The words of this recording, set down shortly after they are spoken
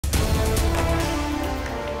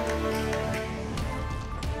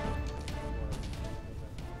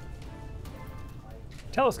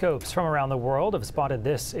Telescopes from around the world have spotted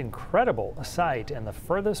this incredible sight in the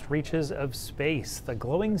furthest reaches of space. The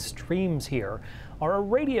glowing streams here are a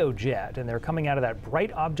radio jet, and they're coming out of that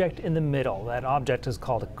bright object in the middle. That object is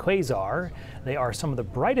called a quasar. They are some of the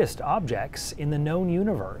brightest objects in the known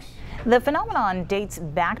universe. The phenomenon dates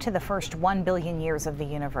back to the first 1 billion years of the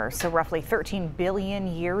universe, so roughly 13 billion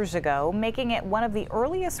years ago, making it one of the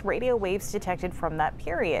earliest radio waves detected from that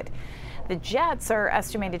period. The jets are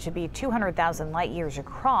estimated to be 200,000 light years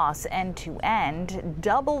across, end to end,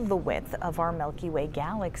 double the width of our Milky Way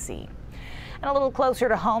galaxy. And a little closer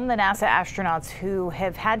to home, the NASA astronauts who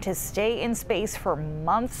have had to stay in space for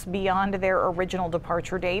months beyond their original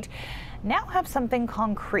departure date now have something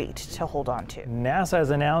concrete to hold on to. NASA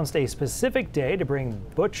has announced a specific day to bring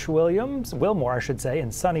Butch Wilmore, and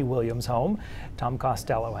Suni Williams home. Tom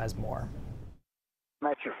Costello has more.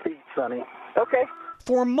 I'm at your feet, Suni. Okay.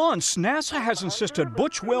 For months, NASA has insisted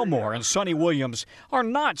Butch Wilmore and Suni Williams are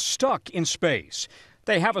not stuck in space.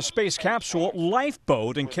 They have a space capsule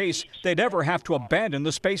lifeboat in case they'd ever have to abandon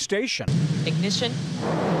the space station. Ignition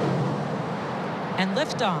and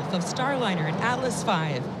liftoff of Starliner and Atlas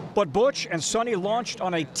V. But Butch and Suni launched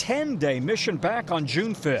on a 10-day mission back on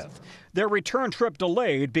June 5th. Their return trip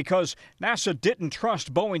delayed because NASA didn't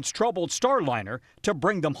trust Boeing's troubled Starliner to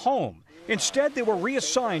bring them home. Instead, they were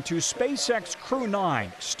reassigned to SpaceX Crew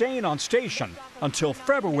 9, staying on station until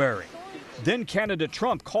February. Then candidate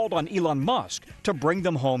Trump called on Elon Musk to bring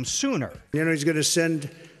them home sooner. You know, he's going to send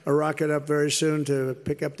a rocket up very soon to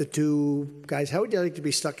pick up the two guys. How would you like to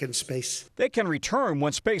be stuck in space? They can return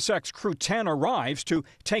when SpaceX Crew 10 arrives to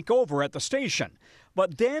take over at the station.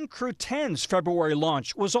 But then Crew 10's February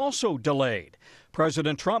launch was also delayed.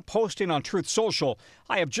 President Trump posting on Truth Social,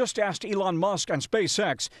 "I have just asked Elon Musk and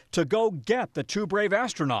SpaceX to go get the two brave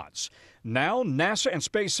astronauts." Now NASA and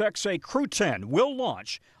SpaceX say Crew 10 will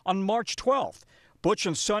launch on March 12th. Butch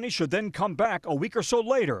and Suni should then come back a week or so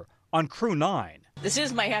later on Crew 9. This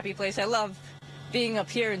is my happy place. I love being up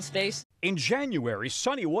here in space. In January,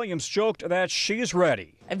 Suni Williams joked that she's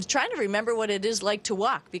ready. I'm trying to remember what it is like to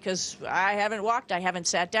walk, because I haven't walked, I haven't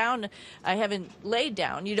sat down, I haven't laid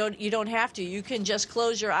down. You don't have to. You can just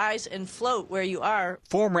close your eyes and float where you are.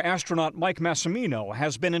 Former astronaut Mike Massimino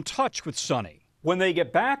has been in touch with Suni. When they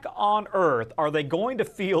get back on Earth, are they going to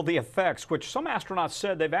feel the effects, which some astronauts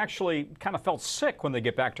said they've actually kind of felt sick when they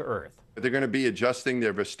get back to Earth? They're going to be adjusting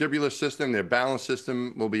their vestibular system. Their balance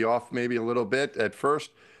system will be off maybe a little bit at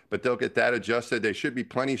first, but they'll get that adjusted. They should be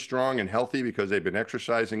plenty strong and healthy because they've been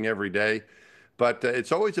exercising every day. But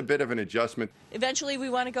it's always a bit of an adjustment. Eventually we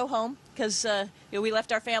want to go home because we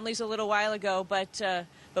left our families a little while ago, but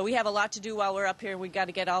we have a lot to do while we're up here. We've got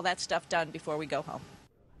to get all that stuff done before we go home.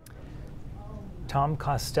 Tom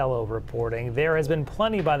Costello reporting. There has been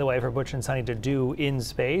plenty, by the way, for Butch and Suni to do in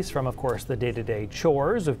space, from, of course, the day-to-day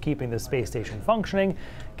chores of keeping the space station functioning,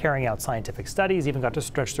 carrying out scientific studies, even got to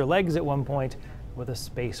stretch their legs at one point with a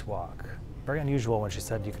spacewalk. Very unusual when she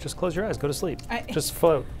said you could just close your eyes, go to sleep, just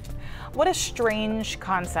float. What a strange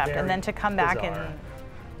concept, Very and then to come back bizarre. and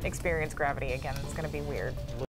experience gravity again, it's going to be weird.